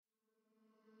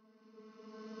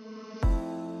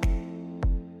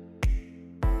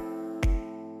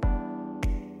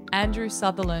Andrew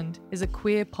Sutherland is a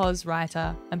queer pos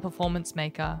writer and performance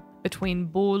maker between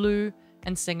Bulu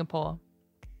and Singapore.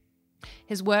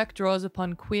 His work draws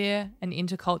upon queer and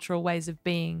intercultural ways of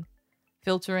being,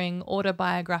 filtering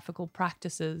autobiographical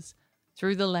practices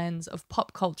through the lens of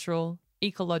pop cultural,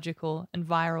 ecological, and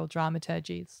viral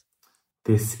dramaturgies.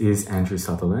 This is Andrew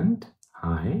Sutherland.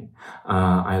 Hi.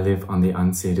 I live on the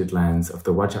unceded lands of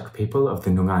the Whadjuk people of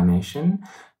the Noongar Nation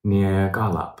near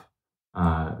Garlup,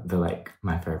 the lake,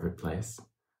 my favourite place.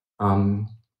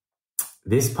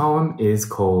 This poem is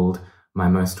called My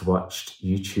Most Watched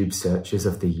YouTube Searches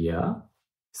of the Year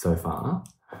so far.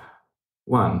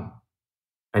 1.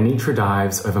 Anitra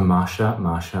dives over Marsha,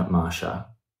 Marsha, Marsha.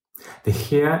 The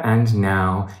here and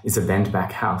now is a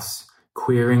bend-back house.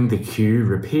 Queering the cue,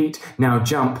 repeat, now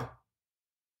jump.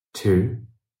 2.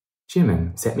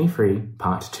 Jimin, Set Me Free,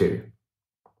 Part 2.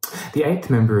 The 8th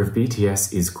member of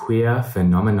BTS is queer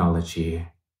phenomenology.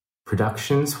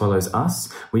 Production swallows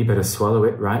us, we better swallow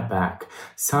it right back.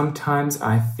 Sometimes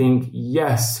I think,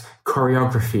 yes,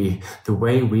 choreography, the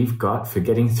way we've got for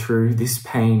getting through this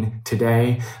pain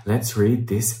today. Let's read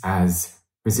this as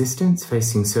resistance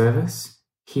facing service.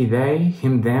 He, they,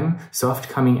 him, them, soft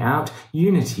coming out,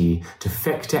 unity,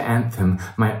 defector anthem,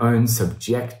 my own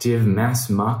subjective mass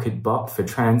market bop for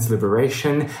trans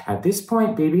liberation. At this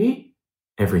point, BB,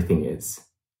 everything is.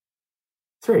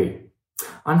 3.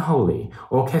 Unholy,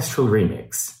 orchestral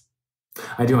remix.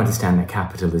 I do understand that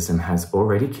capitalism has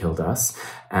already killed us,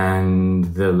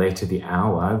 and the later the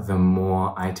hour, the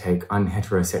more I take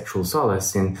unheterosexual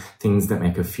solace in things that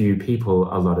make a few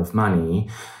people a lot of money.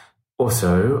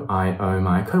 Also, I owe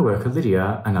my co-worker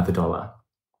Lydia another $1.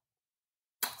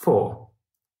 4.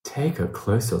 Take a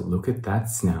closer look at that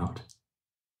snout.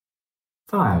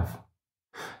 5.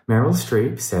 Meryl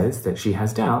Streep says that she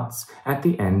has doubts at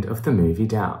the end of the movie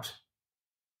Doubt.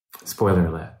 Spoiler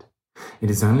alert.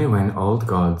 It is only when old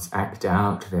gods act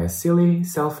out their silly,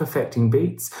 self-affecting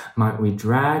beats might we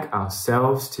drag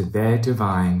ourselves to their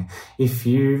divine. If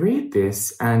you read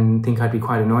this and think I'd be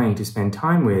quite annoying to spend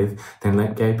time with, then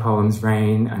let gay poems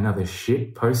reign another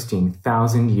shit-posting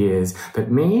 1,000 years.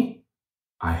 But me,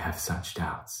 I have such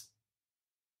doubts.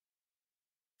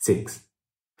 6.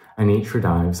 Anitra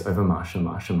dives over Marsha,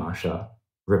 Marsha, Marsha.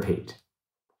 Repeat.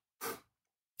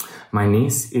 My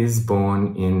niece is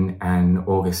born in an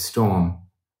August storm.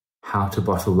 How to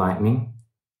bottle lightning?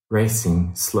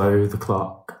 Racing, slow the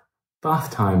clock.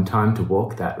 Bath time, time to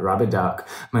walk that rubber duck.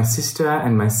 My sister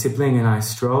and my sibling and I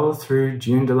stroll through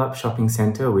Joondalup shopping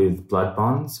centre with blood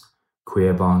bonds,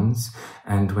 queer bonds,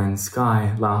 and when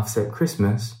Sky laughs at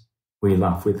Christmas, we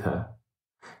laugh with her.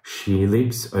 She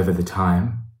leaps over the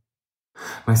time.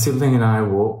 My sibling and I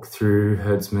walk through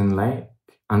Herdsman Lake,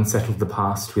 unsettle the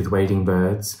past with wading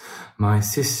birds. My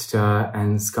sister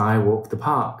and Sky walk the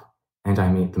park, and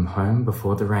I meet them home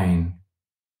before the rain.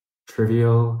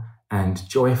 Trivial and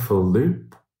joyful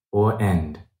loop or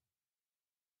end.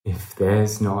 If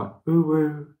there's not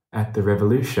woo-woo at the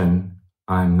revolution,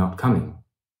 I'm not coming.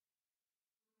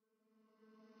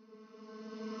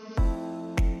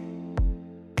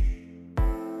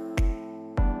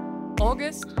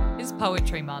 August is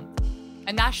Poetry Month,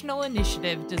 a national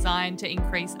initiative designed to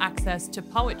increase access to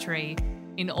poetry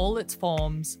in all its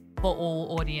forms for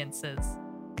all audiences.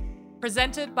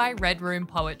 Presented by Red Room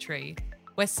Poetry,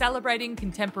 we're celebrating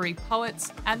contemporary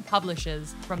poets and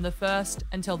publishers from the 1st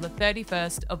until the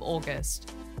 31st of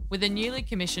August, with a newly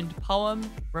commissioned poem,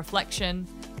 reflection,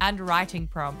 and writing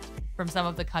prompt from some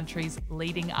of the country's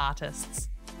leading artists.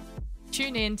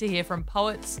 Tune in to hear from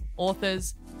poets,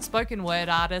 authors, spoken word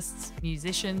artists,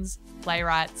 musicians,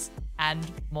 playwrights,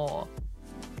 and more.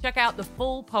 Check out the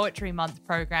full Poetry Month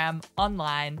program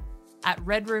online at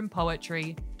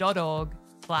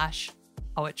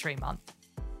redroompoetry.org/poetrymonth.